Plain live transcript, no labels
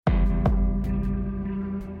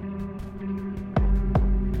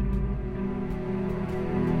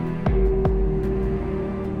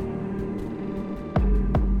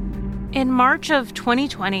In March of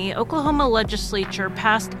 2020, Oklahoma legislature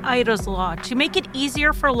passed Ida's law to make it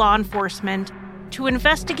easier for law enforcement to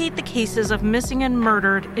investigate the cases of missing and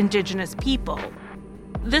murdered Indigenous people.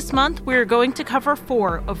 This month, we're going to cover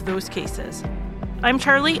 4 of those cases. I'm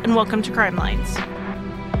Charlie, and welcome to Crime Lines.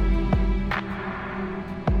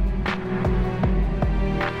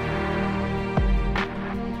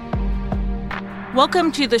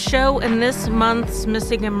 Welcome to the show and this month's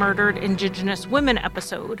Missing and Murdered Indigenous Women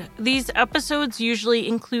episode. These episodes usually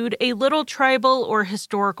include a little tribal or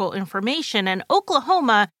historical information, and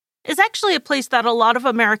Oklahoma is actually a place that a lot of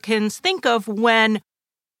Americans think of when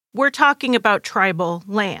we're talking about tribal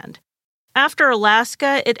land. After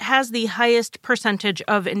Alaska, it has the highest percentage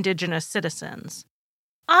of Indigenous citizens.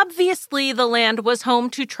 Obviously, the land was home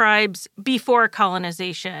to tribes before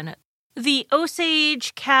colonization. The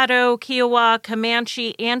Osage, Caddo, Kiowa,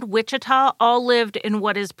 Comanche, and Wichita all lived in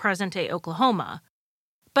what is present-day Oklahoma.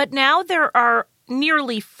 But now there are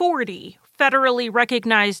nearly 40 federally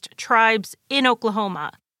recognized tribes in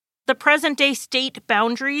Oklahoma. The present-day state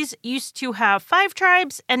boundaries used to have 5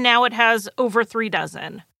 tribes, and now it has over 3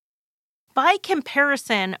 dozen. By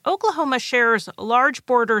comparison, Oklahoma shares large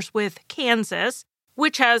borders with Kansas,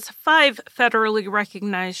 which has 5 federally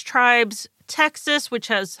recognized tribes, Texas, which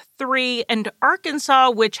has 3, and Arkansas,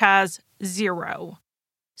 which has 0.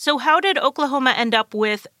 So how did Oklahoma end up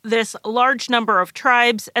with this large number of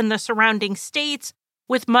tribes and the surrounding states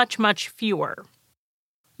with much, much fewer?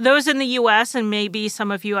 Those in the U.S. and maybe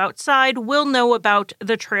some of you outside will know about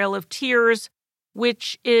the Trail of Tears,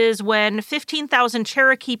 which is when 15,000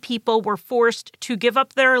 Cherokee people were forced to give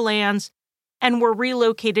up their lands and were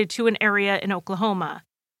relocated to an area in Oklahoma.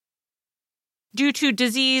 Due to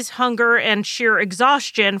disease, hunger, and sheer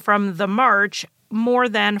exhaustion from the march, more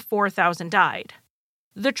than 4,000 died.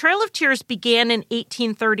 The Trail of Tears began in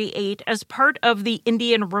 1838 as part of the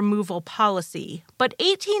Indian removal policy, but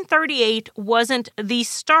 1838 wasn't the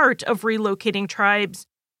start of relocating tribes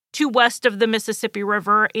to west of the Mississippi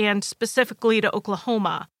River and specifically to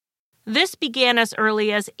Oklahoma. This began as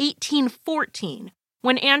early as 1814,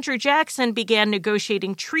 when Andrew Jackson began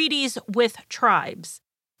negotiating treaties with tribes.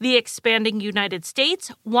 The expanding United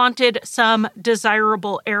States wanted some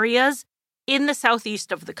desirable areas in the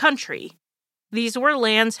southeast of the country. These were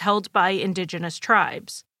lands held by indigenous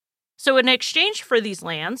tribes. So in exchange for these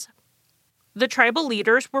lands, the tribal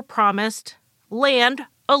leaders were promised land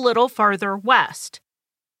a little farther west.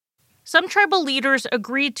 Some tribal leaders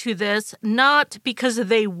agreed to this not because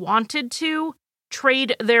they wanted to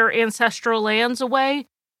trade their ancestral lands away,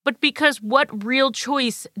 but because what real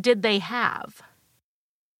choice did they have?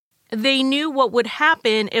 They knew what would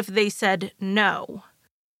happen if they said no.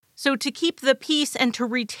 So to keep the peace and to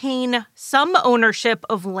retain some ownership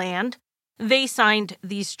of land, they signed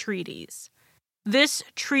these treaties. This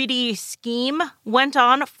treaty scheme went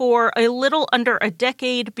on for a little under a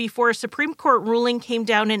decade before a Supreme Court ruling came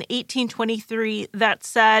down in 1823 that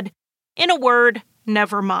said, in a word,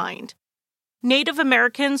 never mind. Native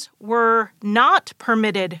Americans were not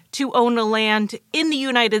permitted to own a land in the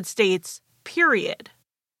United States, period.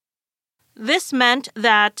 This meant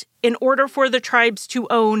that in order for the tribes to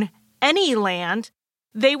own any land,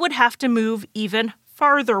 they would have to move even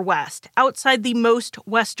farther west, outside the most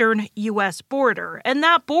western U.S. border. And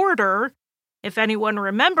that border, if anyone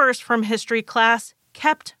remembers from history class,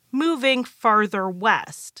 kept moving farther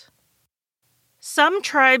west. Some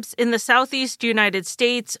tribes in the southeast United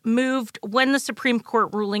States moved when the Supreme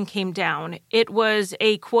Court ruling came down. It was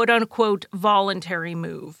a quote-unquote voluntary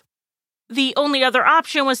move. The only other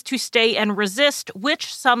option was to stay and resist,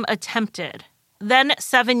 which some attempted. Then,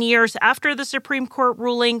 7 years after the Supreme Court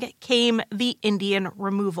ruling, came the Indian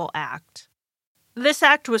Removal Act. This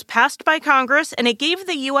act was passed by Congress, and it gave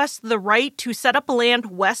the U.S. the right to set up land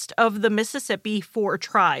west of the Mississippi for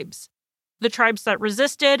tribes. The tribes that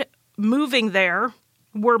resisted moving there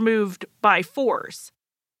were moved by force.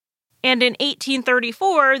 And in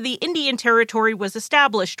 1834, the Indian Territory was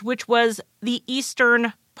established, which was the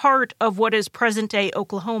eastern part of what is present-day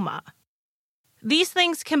Oklahoma. These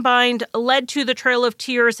things combined led to the Trail of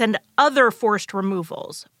Tears and other forced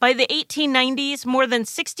removals. By the 1890s, more than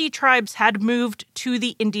 60 tribes had moved to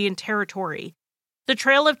the Indian Territory. The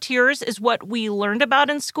Trail of Tears is what we learned about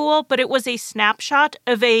in school, but it was a snapshot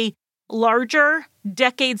of a larger,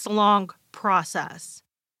 decades-long process.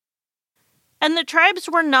 And the tribes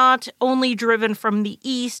were not only driven from the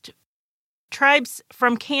east. Tribes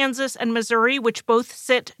from Kansas and Missouri, which both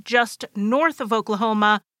sit just north of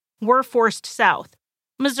Oklahoma, were forced south.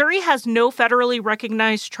 Missouri has no federally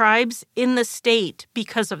recognized tribes in the state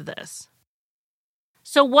because of this.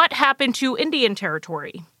 So what happened to Indian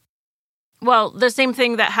Territory? Well, the same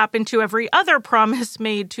thing that happened to every other promise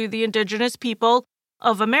made to the indigenous people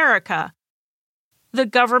of America. The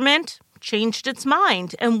government changed its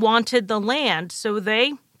mind and wanted the land, so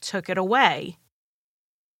they took it away.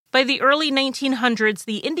 By the early 1900s,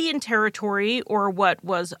 the Indian Territory, or what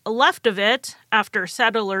was left of it after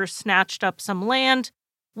settlers snatched up some land,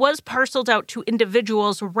 was parceled out to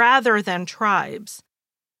individuals rather than tribes.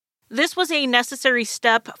 This was a necessary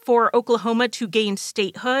step for Oklahoma to gain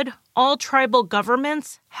statehood. All tribal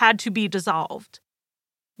governments had to be dissolved.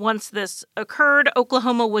 Once this occurred,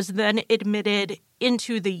 Oklahoma was then admitted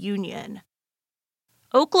into the Union.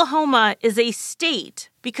 Oklahoma is a state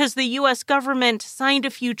because the U.S. government signed a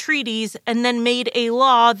few treaties and then made a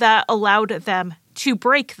law that allowed them to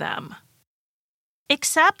break them.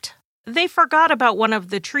 Except they forgot about one of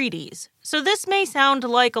the treaties. So this may sound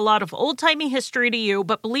like a lot of old-timey history to you,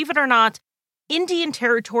 but believe it or not, Indian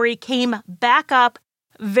Territory came back up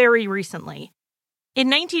very recently. In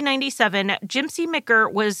 1997, Jimcy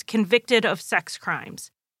McGirt was convicted of sex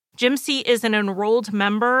crimes. Jimcy is an enrolled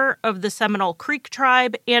member of the Seminole Creek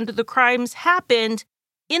tribe, and the crimes happened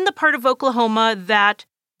in the part of Oklahoma that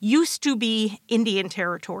used to be Indian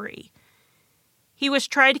Territory. He was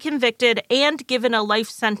tried, convicted, and given a life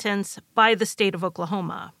sentence by the state of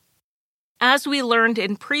Oklahoma. As we learned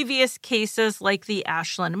in previous cases like the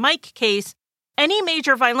Ashland Mike case, any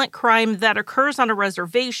major violent crime that occurs on a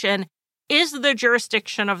reservation is the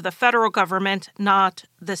jurisdiction of the federal government, not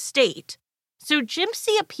the state. So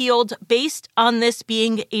Jimcy appealed based on this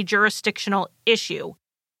being a jurisdictional issue.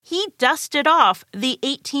 He dusted off the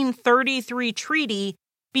 1833 treaty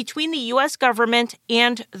between the U.S. government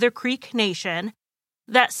and the Creek Nation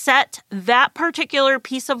that set that particular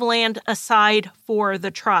piece of land aside for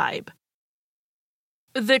the tribe.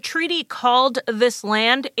 The treaty called this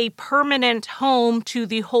land a permanent home to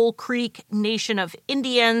the whole Creek Nation of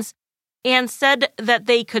Indians and said that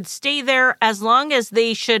they could stay there as long as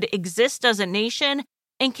they should exist as a nation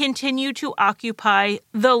and continue to occupy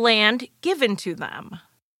the land given to them.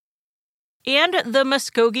 And the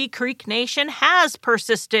Muskogee Creek Nation has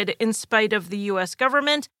persisted in spite of the U.S.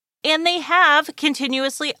 government, and they have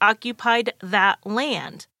continuously occupied that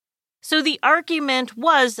land. So the argument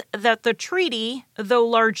was that the treaty, though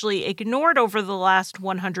largely ignored over the last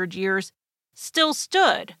 100 years, still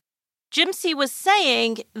stood. Jimcy was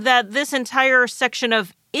saying that this entire section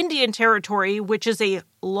of Indian Territory, which is a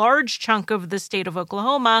large chunk of the state of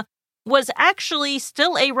Oklahoma, was actually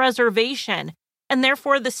still a reservation, and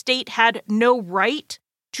therefore the state had no right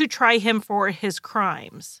to try him for his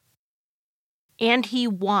crimes. And he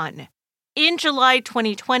won. In July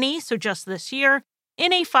 2020, so just this year,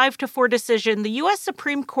 in a 5-4 decision, the U.S.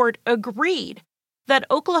 Supreme Court agreed that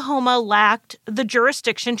Oklahoma lacked the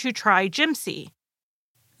jurisdiction to try Jimcy.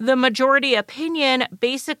 The majority opinion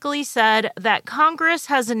basically said that Congress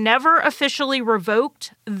has never officially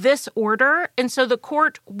revoked this order, and so the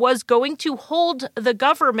court was going to hold the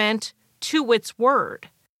government to its word.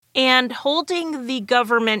 And holding the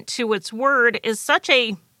government to its word is such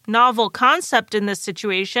a novel concept in this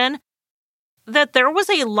situation that there was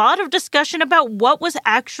a lot of discussion about what was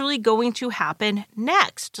actually going to happen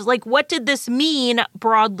next. Like, what did this mean,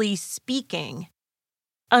 broadly speaking?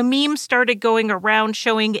 A meme started going around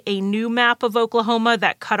showing a new map of Oklahoma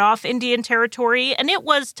that cut off Indian Territory, and it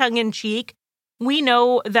was tongue-in-cheek. We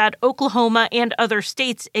know that Oklahoma and other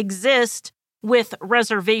states exist with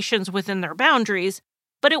reservations within their boundaries,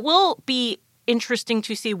 but it will be interesting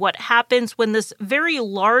to see what happens when this very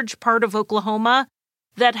large part of Oklahoma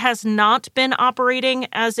that has not been operating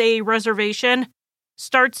as a reservation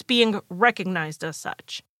starts being recognized as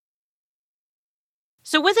such.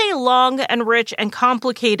 So with a long and rich and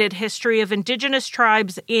complicated history of indigenous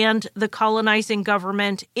tribes and the colonizing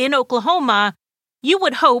government in Oklahoma, you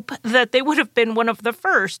would hope that they would have been one of the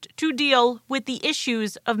first to deal with the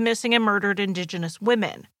issues of missing and murdered indigenous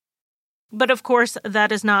women. But of course,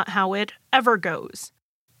 that is not how it ever goes.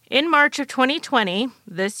 In March of 2020,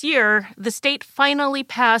 this year, the state finally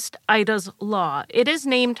passed Ida's Law. It is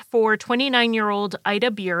named for 29-year-old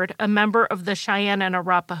Ida Beard, a member of the Cheyenne and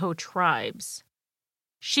Arapaho tribes.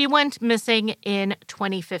 She went missing in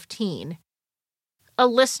 2015. A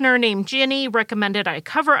listener named Ginny recommended I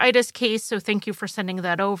cover Ida's case, so thank you for sending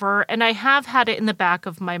that over. And I have had it in the back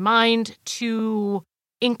of my mind to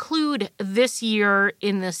include this year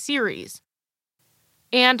in this series.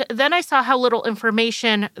 And then I saw how little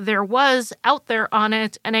information there was out there on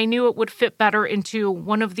it, and I knew it would fit better into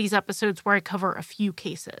one of these episodes where I cover a few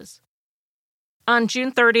cases. On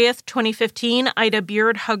June 30th, 2015, Ida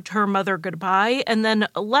Beard hugged her mother goodbye and then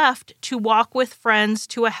left to walk with friends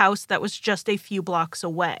to a house that was just a few blocks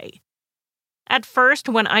away. At first,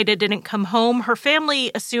 when Ida didn't come home, her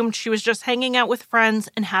family assumed she was just hanging out with friends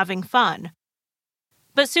and having fun.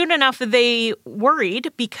 But soon enough, they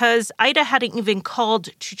worried because Ida hadn't even called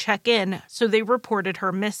to check in, so they reported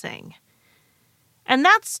her missing. And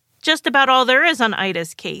that's just about all there is on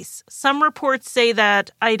Ida's case. Some reports say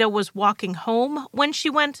that Ida was walking home when she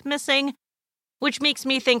went missing, which makes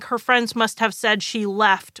me think her friends must have said she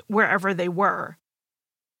left wherever they were.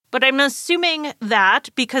 But I'm assuming that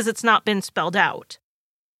because it's not been spelled out.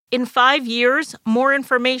 In 5 years, more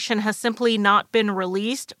information has simply not been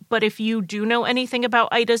released, but if you do know anything about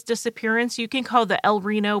Ida's disappearance, you can call the El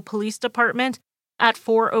Reno Police Department at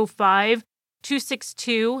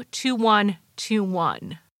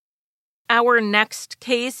 405-262-2121. Our next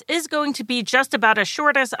case is going to be just about as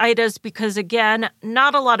short as Ida's because, again,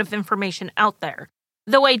 not a lot of information out there.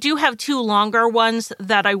 Though I do have 2 longer ones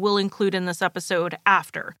that I will include in this episode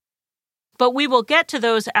after. But we will get to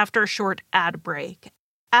those after a short ad break.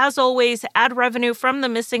 As always, ad revenue from the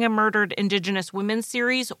Missing and Murdered Indigenous Women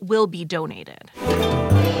series will be donated.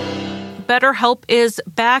 BetterHelp is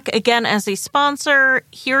back again as a sponsor,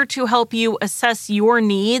 here to help you assess your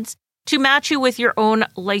needs to match you with your own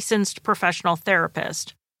licensed professional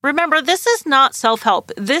therapist. Remember, this is not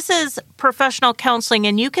self-help. This is professional counseling,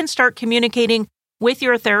 and you can start communicating with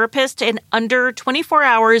your therapist in under 24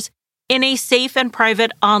 hours in a safe and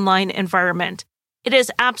private online environment. It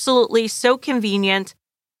is absolutely so convenient,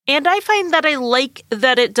 and I find that I like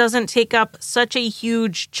that it doesn't take up such a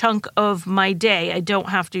huge chunk of my day. I don't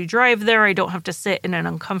have to drive there. I don't have to sit in an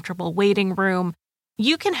uncomfortable waiting room.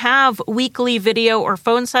 You can have weekly video or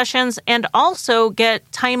phone sessions and also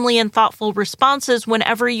get timely and thoughtful responses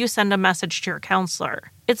whenever you send a message to your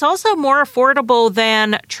counselor. It's also more affordable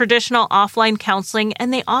than traditional offline counseling,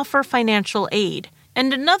 and they offer financial aid.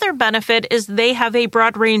 And another benefit is they have a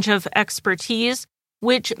broad range of expertise,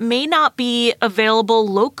 which may not be available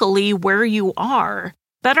locally where you are.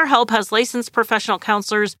 BetterHelp has licensed professional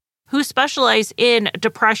counselors who specialize in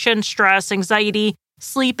depression, stress, anxiety,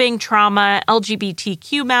 sleeping, trauma,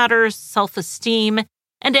 LGBTQ matters, self-esteem,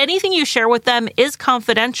 and anything you share with them is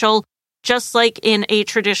confidential, just like in a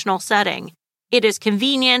traditional setting. It is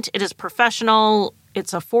convenient, it is professional,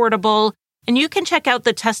 it's affordable, and you can check out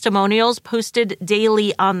the testimonials posted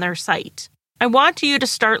daily on their site. I want you to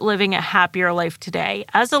start living a happier life today.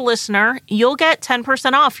 As a listener, you'll get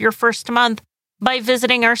 10% off your first month by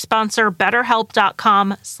visiting our sponsor,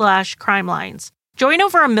 BetterHelp.com/crimelines. Join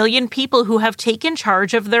over 1 million people who have taken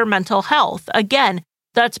charge of their mental health. Again,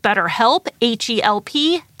 that's BetterHelp,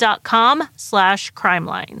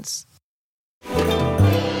 HELP.com/crimelines.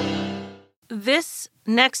 This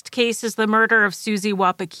next case is the murder of Susie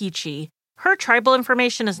Wapakichi. Her tribal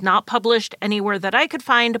information is not published anywhere that I could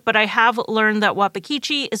find, but I have learned that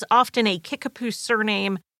Wapakichi is often a Kickapoo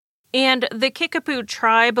surname, and the Kickapoo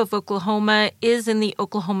tribe of Oklahoma is in the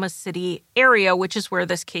Oklahoma City area, which is where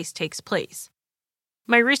this case takes place.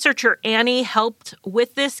 My researcher Annie helped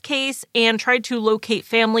with this case and tried to locate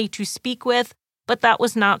family to speak with, but that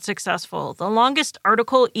was not successful. The longest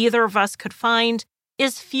article either of us could find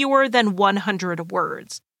is fewer than 100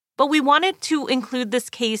 words. But we wanted to include this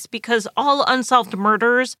case because all unsolved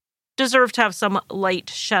murders deserve to have some light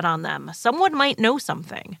shed on them. Someone might know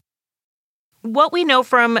something. What we know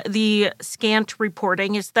from the scant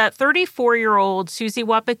reporting is that 34-year-old Susie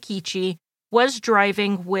Wapakichi was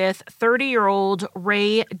driving with 30-year-old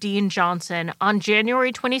Ray Dean Johnson on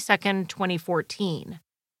January 22, 2014.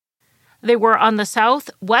 They were on the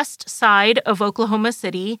southwest side of Oklahoma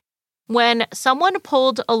City when someone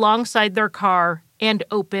pulled alongside their car and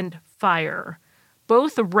opened fire.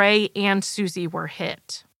 Both Ray and Susie were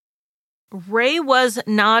hit. Ray was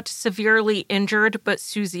not severely injured, but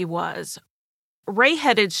Susie was. Ray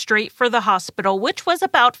headed straight for the hospital, which was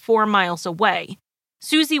about 4 miles away.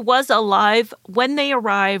 Susie was alive when they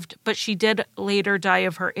arrived, but she did later die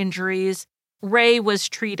of her injuries. Ray was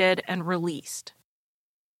treated and released.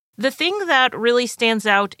 The thing that really stands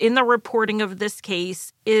out in the reporting of this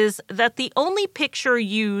case is that the only picture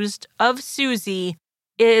used of Susie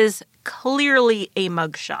is clearly a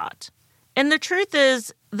mugshot. And the truth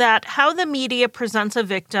is that how the media presents a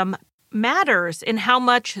victim matters in how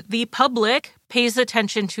much the public pays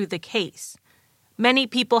attention to the case. Many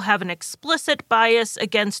people have an explicit bias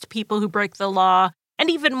against people who break the law,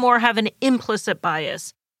 and even more have an implicit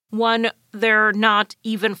bias, one they're not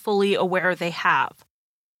even fully aware they have.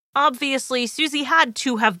 Obviously, Susie had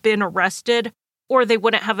to have been arrested, or they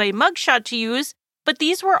wouldn't have a mugshot to use, but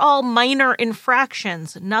these were all minor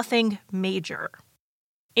infractions, nothing major.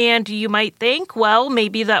 And you might think, well,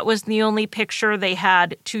 maybe that was the only picture they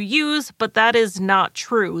had to use, but that is not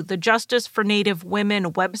true. The Justice for Native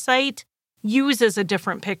Women website uses a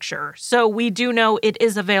different picture. So we do know it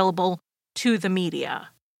is available to the media.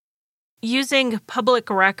 Using public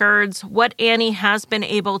records, what Annie has been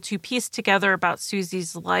able to piece together about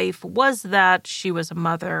Susie's life was that she was a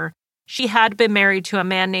mother. She had been married to a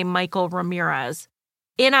man named Michael Ramirez.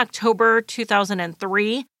 In October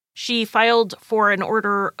 2003, she filed for an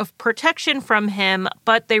order of protection from him,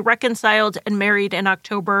 but they reconciled and married in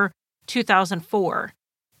October 2004.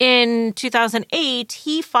 In 2008,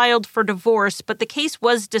 he filed for divorce, but the case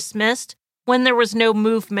was dismissed when there was no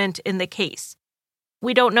movement in the case.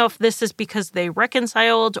 We don't know if this is because they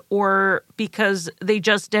reconciled or because they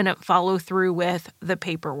just didn't follow through with the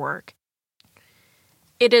paperwork.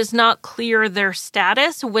 It is not clear their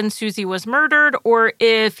status when Susie was murdered or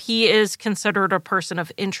if he is considered a person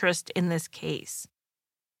of interest in this case.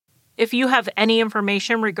 If you have any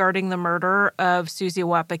information regarding the murder of Susie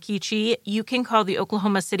Wapakichi, you can call the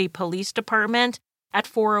Oklahoma City Police Department at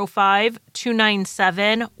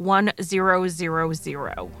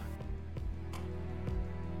 405-297-1000.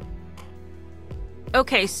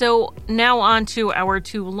 Okay, so now on to our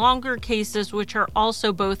two longer cases, which are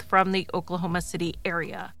also both from the Oklahoma City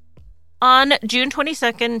area. On June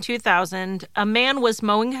 22, 2000, a man was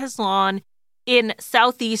mowing his lawn in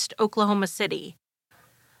southeast Oklahoma City.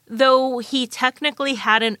 Though he technically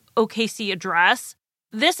had an OKC address,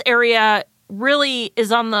 this area really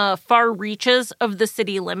is on the far reaches of the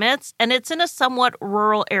city limits, and it's in a somewhat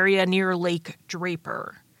rural area near Lake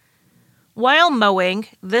Draper. While mowing,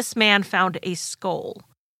 this man found a skull,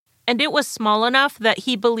 and it was small enough that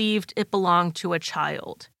he believed it belonged to a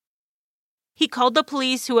child. He called the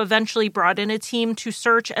police, who eventually brought in a team to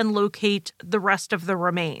search and locate the rest of the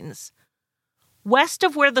remains. West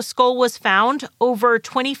of where the skull was found, over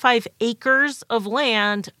 25 acres of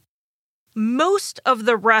land, most of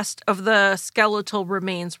the rest of the skeletal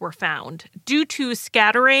remains were found. Due to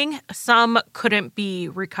scattering, some couldn't be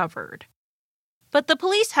recovered. But the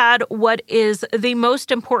police had what is the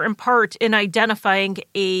most important part in identifying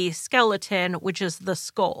a skeleton, which is the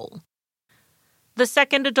skull. The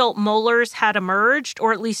second adult molars had emerged,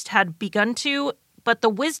 or at least had begun to, but the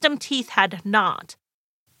wisdom teeth had not,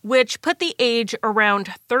 which put the age around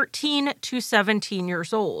 13 to 17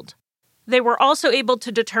 years old. They were also able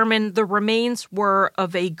to determine the remains were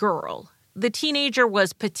of a girl. The teenager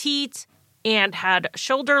was petite and had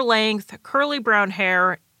shoulder-length, curly brown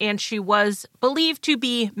hair, and she was believed to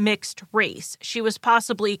be mixed race. She was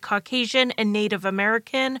possibly Caucasian and Native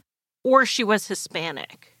American, or she was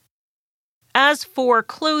Hispanic. As for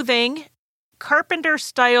clothing,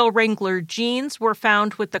 carpenter-style Wrangler jeans were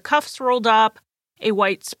found with the cuffs rolled up, a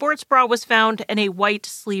white sports bra was found, and a white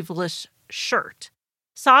sleeveless shirt.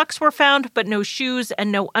 Socks were found, but no shoes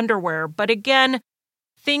and no underwear. But again,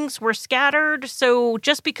 things were scattered, so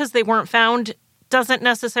just because they weren't found doesn't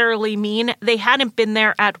necessarily mean they hadn't been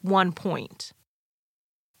there at one point.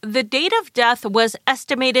 The date of death was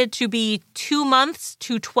estimated to be 2 months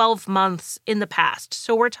to 12 months in the past.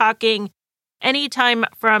 So we're talking anytime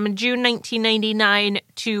from June 1999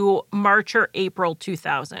 to March or April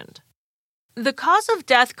 2000. The cause of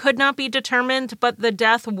death could not be determined, but the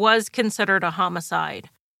death was considered a homicide.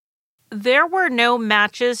 There were no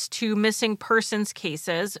matches to missing persons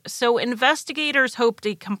cases, so investigators hoped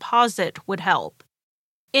a composite would help.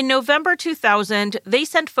 In November 2000, they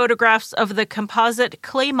sent photographs of the composite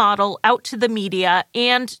clay model out to the media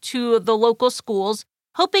and to the local schools,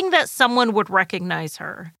 hoping that someone would recognize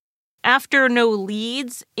her. After no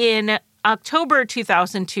leads, in October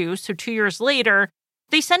 2002, so 2 years later,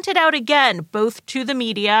 they sent it out again, both to the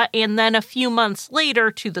media and then a few months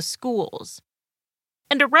later to the schools.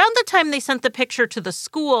 And around the time they sent the picture to the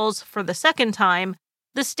schools for the second time,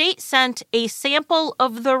 the state sent a sample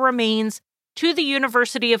of the remains to the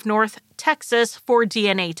University of North Texas for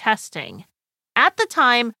DNA testing. At the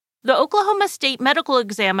time, the Oklahoma State Medical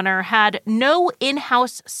Examiner had no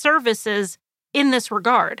in-house services in this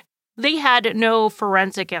regard. They had no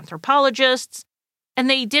forensic anthropologists, and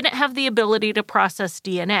they didn't have the ability to process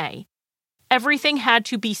DNA. Everything had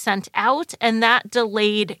to be sent out, and that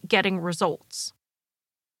delayed getting results.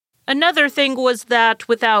 Another thing was that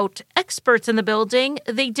without experts in the building,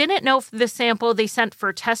 they didn't know if the sample they sent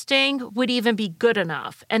for testing would even be good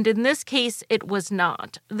enough. And in this case, it was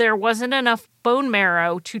not. There wasn't enough bone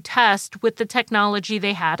marrow to test with the technology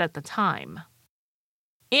they had at the time.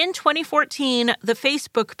 In 2014, the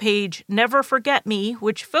Facebook page Never Forget Me,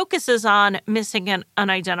 which focuses on missing and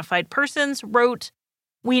unidentified persons, wrote,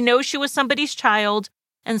 "We know she was somebody's child,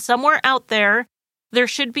 and somewhere out there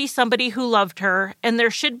should be somebody who loved her, and there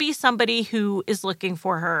should be somebody who is looking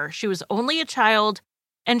for her. She was only a child,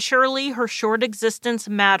 and surely her short existence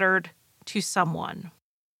mattered to someone."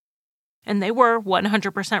 And they were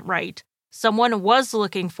 100% right. Someone was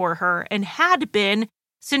looking for her and had been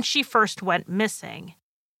since she first went missing.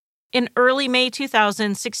 In early May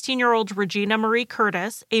 2000, 16-year-old Regina Marie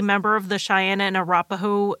Curtis, a member of the Cheyenne and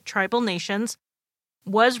Arapaho tribal nations,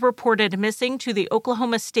 was reported missing to the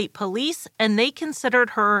Oklahoma State Police, and they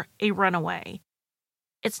considered her a runaway.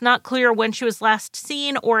 It's not clear when she was last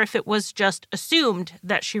seen or if it was just assumed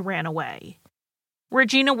that she ran away.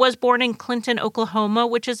 Regina was born in Clinton, Oklahoma,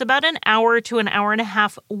 which is about an hour to an hour and a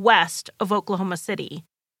half west of Oklahoma City.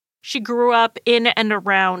 She grew up in and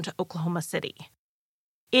around Oklahoma City.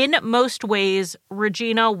 In most ways,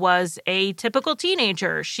 Regina was a typical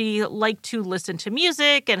teenager. She liked to listen to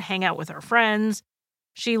music and hang out with her friends.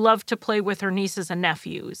 She loved to play with her nieces and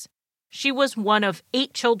nephews. She was one of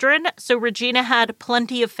 8 children, so Regina had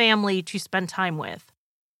plenty of family to spend time with.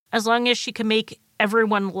 As long as she could make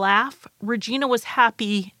everyone laugh, Regina was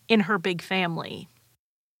happy in her big family.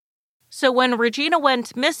 So when Regina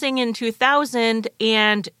went missing in 2000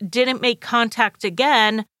 and didn't make contact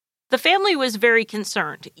again, the family was very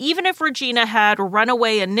concerned. Even if Regina had run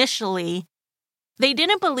away initially, they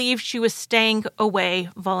didn't believe she was staying away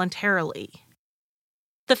voluntarily.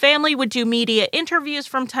 The family would do media interviews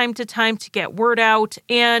from time to time to get word out,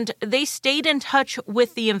 and they stayed in touch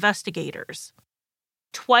with the investigators.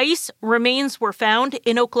 Twice, remains were found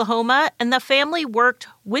in Oklahoma, and the family worked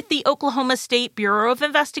with the Oklahoma State Bureau of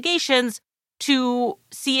Investigations to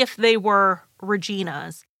see if they were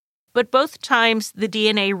Regina's. But both times, the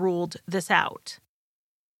DNA ruled this out.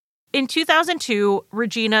 In 2002,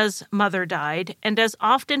 Regina's mother died, and as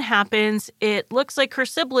often happens, it looks like her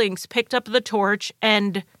siblings picked up the torch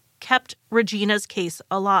and kept Regina's case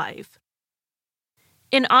alive.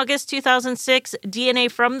 In August 2006, DNA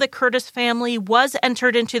from the Curtis family was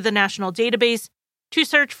entered into the national database to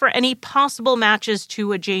search for any possible matches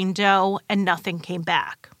to a Jane Doe, and nothing came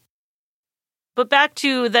back. But back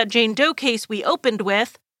to that Jane Doe case we opened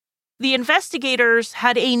with, the investigators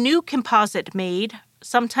had a new composite made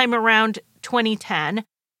sometime around 2010,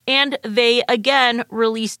 and they again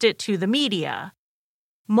released it to the media.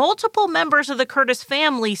 Multiple members of the Curtis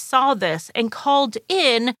family saw this and called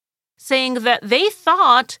in saying that they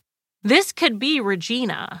thought this could be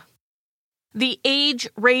Regina. The age,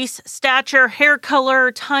 race, stature, hair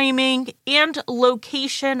color, timing, and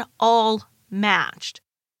location all matched.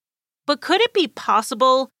 But could it be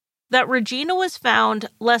possible that Regina was found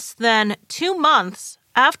less than 2 months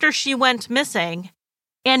after she went missing,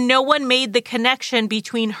 and no one made the connection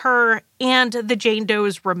between her and the Jane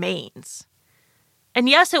Doe's remains? And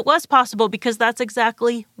yes, it was possible because that's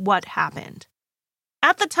exactly what happened.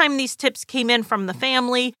 At the time these tips came in from the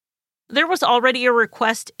family, there was already a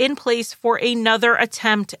request in place for another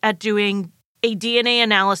attempt at doing a DNA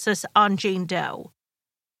analysis on Jane Doe.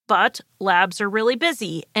 But labs are really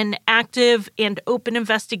busy, and active and open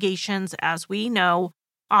investigations, as we know,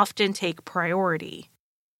 often take priority.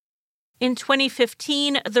 In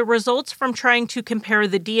 2015, the results from trying to compare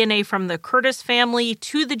the DNA from the Curtis family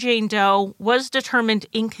to the Jane Doe was determined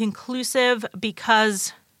inconclusive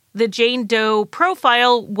because the Jane Doe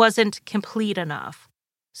profile wasn't complete enough.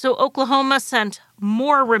 So Oklahoma sent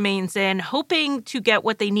more remains in, hoping to get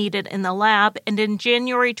what they needed in the lab, and in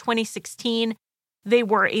January 2016, they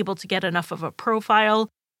were able to get enough of a profile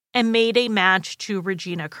and made a match to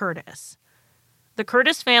Regina Curtis. The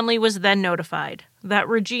Curtis family was then notified that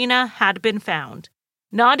Regina had been found.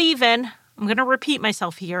 Not even, I'm going to repeat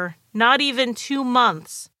myself here, not even 2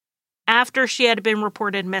 months after she had been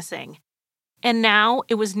reported missing. And now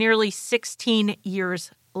it was nearly 16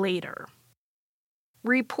 years later.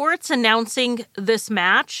 Reports announcing this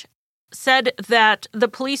match said that the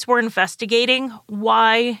police were investigating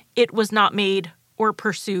why it was not made or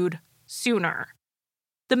pursued sooner.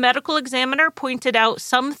 The medical examiner pointed out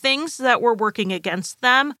some things that were working against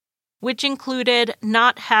them, which included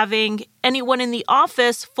not having anyone in the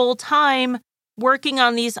office full-time working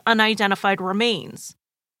on these unidentified remains.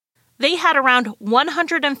 They had around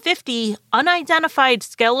 150 unidentified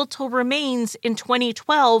skeletal remains in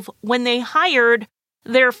 2012 when they hired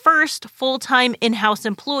their first full-time in-house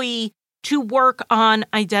employee to work on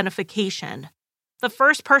identification. The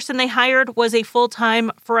first person they hired was a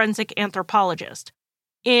full-time forensic anthropologist.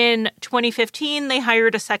 In 2015, they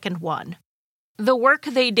hired a second one. The work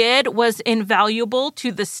they did was invaluable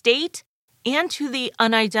to the state and to the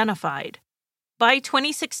unidentified. By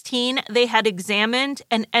 2016, they had examined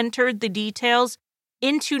and entered the details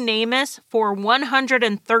into NamUs for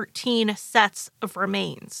 113 sets of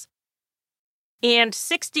remains. And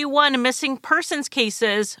 61 missing persons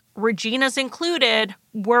cases, Regina's included,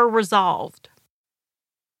 were resolved.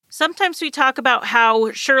 Sometimes we talk about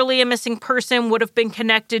how surely a missing person would have been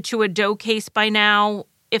connected to a Doe case by now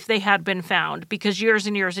if they had been found, because years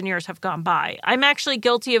and years and years have gone by. I'm actually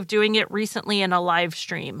guilty of doing it recently in a live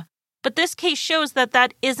stream. But this case shows that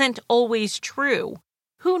that isn't always true.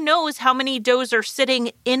 Who knows how many Does are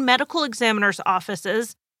sitting in medical examiners'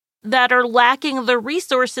 offices that are lacking the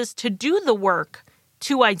resources to do the work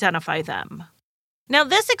to identify them. Now,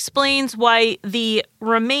 this explains why the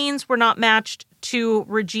remains were not matched to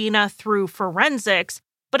Regina through forensics,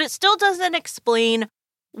 but it still doesn't explain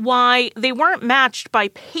why they weren't matched by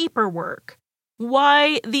paperwork,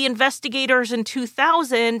 why the investigators in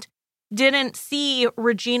 2000 didn't see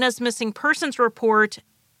Regina's missing persons report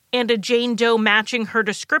and a Jane Doe matching her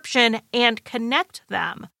description and connect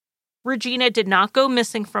them. Regina did not go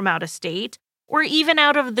missing from out of state or even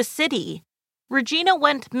out of the city. Regina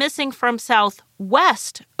went missing from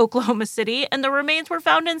southwest Oklahoma City, and the remains were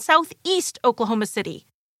found in southeast Oklahoma City.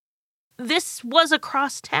 This was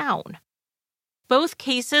across town. Both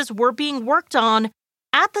cases were being worked on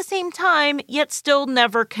at the same time, yet still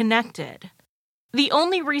never connected. The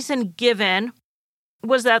only reason given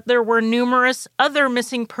was that there were numerous other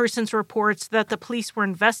missing persons reports that the police were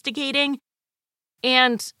investigating,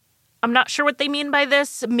 and I'm not sure what they mean by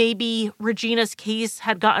this. Maybe Regina's case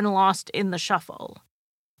had gotten lost in the shuffle.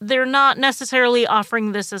 They're not necessarily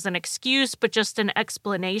offering this as an excuse, but just an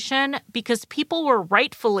explanation, because people were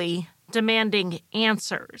rightfully demanding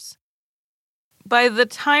answers. By the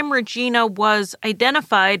time Regina was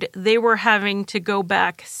identified, they were having to go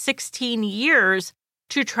back 16 years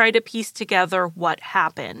to try to piece together what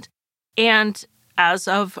happened. And as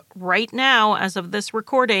of right now, as of this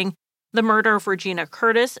recording, the murder of Regina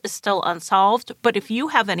Curtis is still unsolved, but if you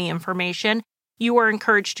have any information, you are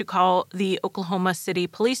encouraged to call the Oklahoma City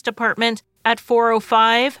Police Department at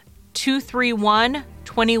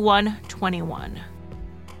 405-231-2121.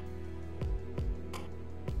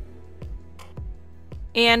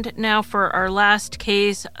 And now for our last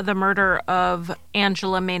case, the murder of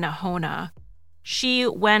Angela May Nahona. She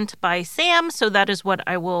went by Sam, so that is what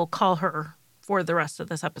I will call her for the rest of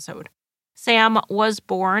this episode. Sam was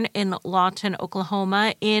born in Lawton,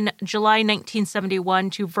 Oklahoma in July 1971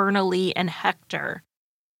 to Verna Lee and Hector.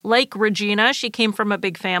 Like Regina, she came from a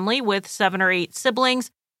big family with 7 or 8 siblings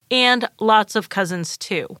and lots of cousins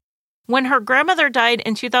too. When her grandmother died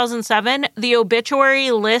in 2007, the obituary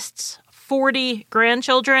lists 40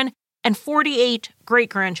 grandchildren and 48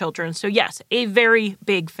 great-grandchildren. So yes, a very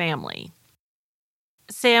big family.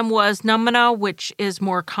 Sam was Numina, which is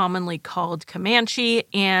more commonly called Comanche,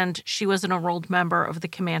 and she was an enrolled member of the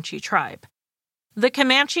Comanche tribe. The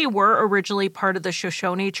Comanche were originally part of the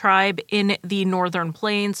Shoshone tribe in the Northern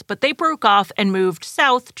Plains, but they broke off and moved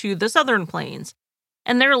south to the Southern Plains,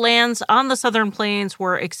 and their lands on the Southern Plains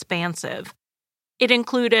were expansive. It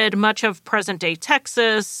included much of present-day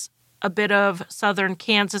Texas, a bit of southern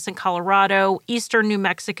Kansas and Colorado, eastern New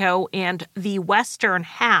Mexico, and the western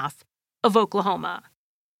half of Oklahoma.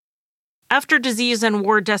 After disease and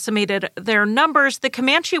war decimated their numbers, the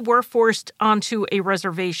Comanche were forced onto a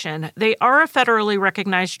reservation. They are a federally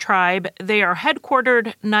recognized tribe. They are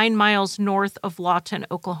headquartered 9 miles north of Lawton,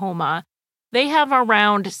 Oklahoma. They have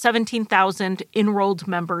around 17,000 enrolled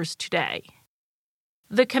members today.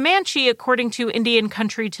 The Comanche, according to Indian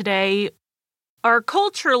Country Today, are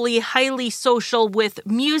culturally highly social, with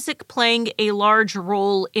music playing a large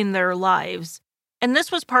role in their lives. And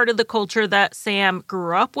this was part of the culture that Sam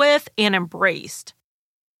grew up with and embraced.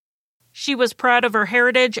 She was proud of her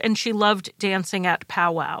heritage and she loved dancing at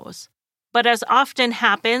powwows. But as often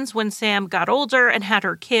happens when Sam got older and had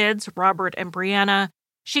her kids, Robert and Brianna,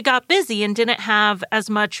 she got busy and didn't have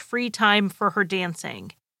as much free time for her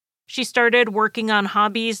dancing. She started working on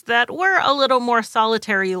hobbies that were a little more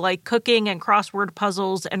solitary, like cooking and crossword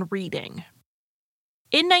puzzles and reading.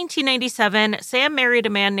 In 1997, Sam married a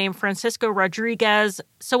man named Francisco Rodriguez,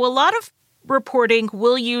 so a lot of reporting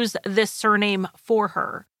will use this surname for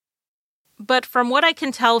her. But from what I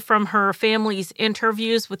can tell from her family's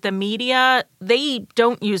interviews with the media, they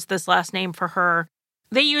don't use this last name for her.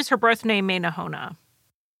 They use her birth name, May Nahona.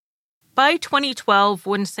 By 2012,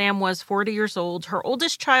 when Sam was 40 years old, her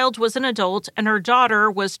oldest child was an adult and her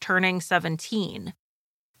daughter was turning 17.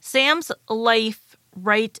 Sam's life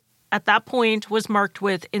right at that point was marked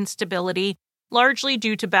with instability, largely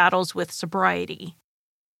due to battles with sobriety.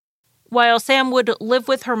 While Sam would live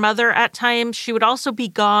with her mother at times, she would also be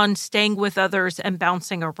gone, staying with others and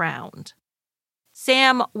bouncing around.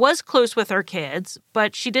 Sam was close with her kids,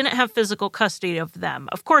 but she didn't have physical custody of them.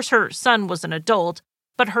 Of course, her son was an adult,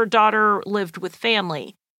 but her daughter lived with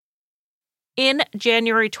family. In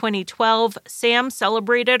January 2012, Sam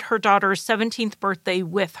celebrated her daughter's 17th birthday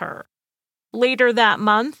with her. Later that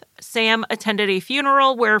month, Sam attended a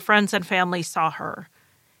funeral where friends and family saw her.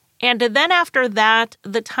 And then after that,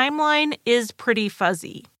 the timeline is pretty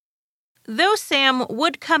fuzzy. Though Sam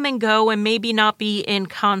would come and go and maybe not be in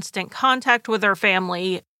constant contact with her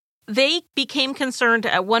family, they became concerned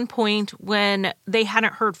at one point when they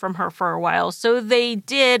hadn't heard from her for a while. So they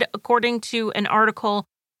did, according to an article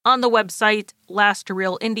on the website Last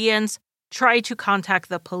Real Indians, try to contact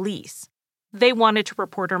the police. They wanted to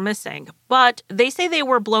report her missing, but they say they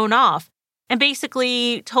were blown off and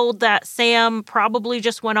basically told that Sam probably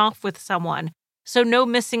just went off with someone, so no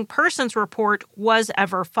missing persons report was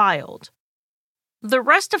ever filed. The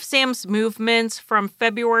rest of Sam's movements from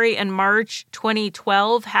February and March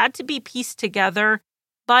 2012 had to be pieced together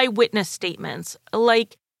by witness statements,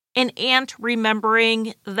 like an aunt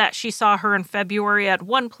remembering that she saw her in February at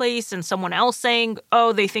one place and someone else saying,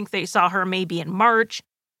 oh, they think they saw her maybe in March.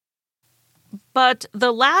 But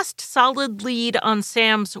the last solid lead on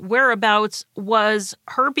Sam's whereabouts was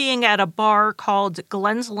her being at a bar called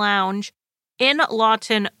Glenn's Lounge in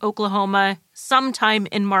Lawton, Oklahoma, sometime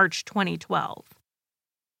in March 2012.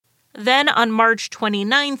 Then on March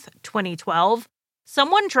 29th, 2012,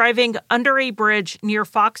 someone driving under a bridge near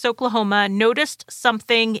Fox, Oklahoma, noticed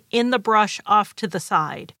something in the brush off to the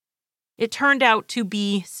side. It turned out to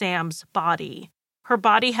be Sam's body. Her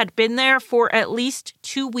body had been there for at least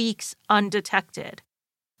 2 weeks undetected.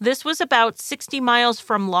 This was about 60 miles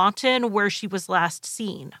from Lawton, where she was last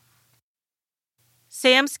seen.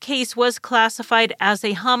 Sam's case was classified as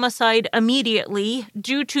a homicide immediately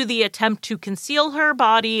due to the attempt to conceal her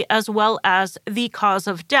body as well as the cause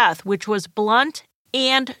of death, which was blunt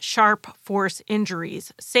and sharp force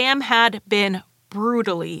injuries. Sam had been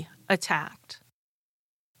brutally attacked.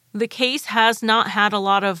 The case has not had a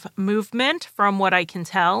lot of movement from what I can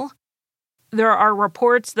tell. There are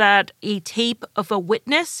reports that a tape of a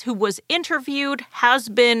witness who was interviewed has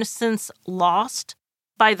been since lost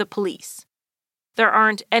by the police. There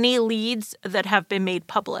aren't any leads that have been made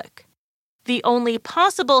public. The only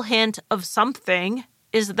possible hint of something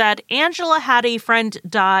is that Angela had a friend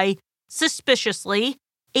die suspiciously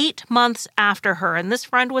 8 months after her, and this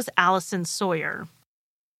friend was Allison Sawyer.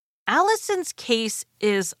 Allison's case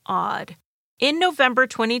is odd. In November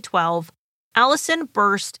 2012, Allison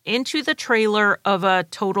burst into the trailer of a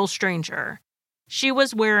total stranger. She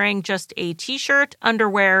was wearing just a t-shirt,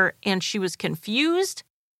 underwear, and she was confused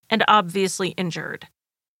and obviously injured.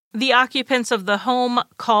 The occupants of the home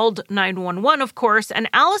called 911, of course, and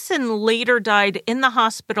Allison later died in the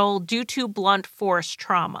hospital due to blunt force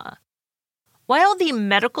trauma. While the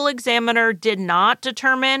medical examiner did not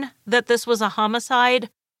determine that this was a homicide,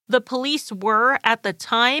 the police were, at the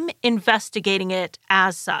time, investigating it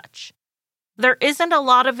as such. There isn't a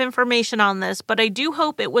lot of information on this, but I do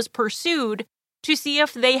hope it was pursued to see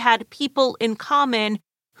if they had people in common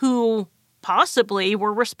who possibly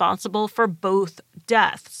were responsible for both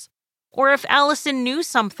deaths, or if Allison knew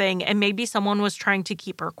something and maybe someone was trying to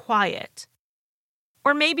keep her quiet.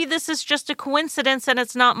 Or maybe this is just a coincidence and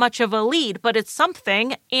it's not much of a lead, but it's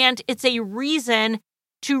something and it's a reason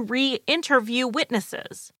to re-interview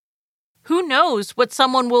witnesses. Who knows what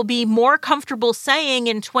someone will be more comfortable saying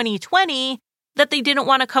in 2020 that they didn't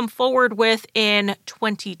want to come forward with in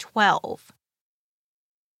 2012.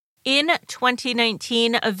 In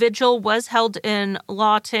 2019, a vigil was held in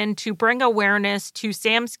Lawton to bring awareness to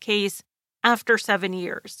Sam's case after 7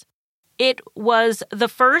 years. It was the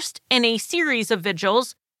first in a series of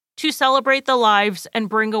vigils to celebrate the lives and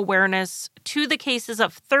bring awareness to the cases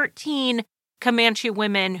of 13 Comanche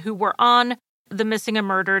women who were on the Missing and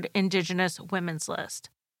Murdered Indigenous Women's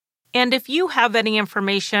List. And if you have any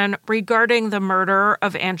information regarding the murder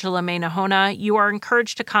of Angela May Nahona, you are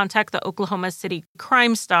encouraged to contact the Oklahoma City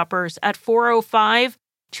Crime Stoppers at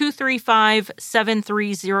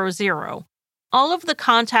 405-235-7300. All of the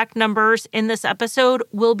contact numbers in this episode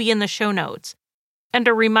will be in the show notes. And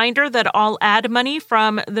a reminder that all ad money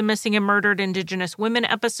from the Missing and Murdered Indigenous Women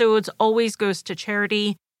episodes always goes to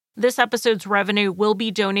charity. This episode's revenue will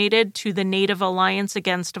be donated to the Native Alliance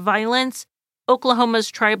Against Violence, Oklahoma's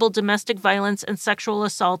Tribal Domestic Violence and Sexual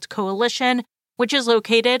Assault Coalition, which is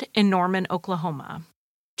located in Norman, Oklahoma.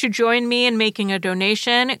 To join me in making a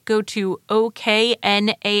donation, go to oknaav.org.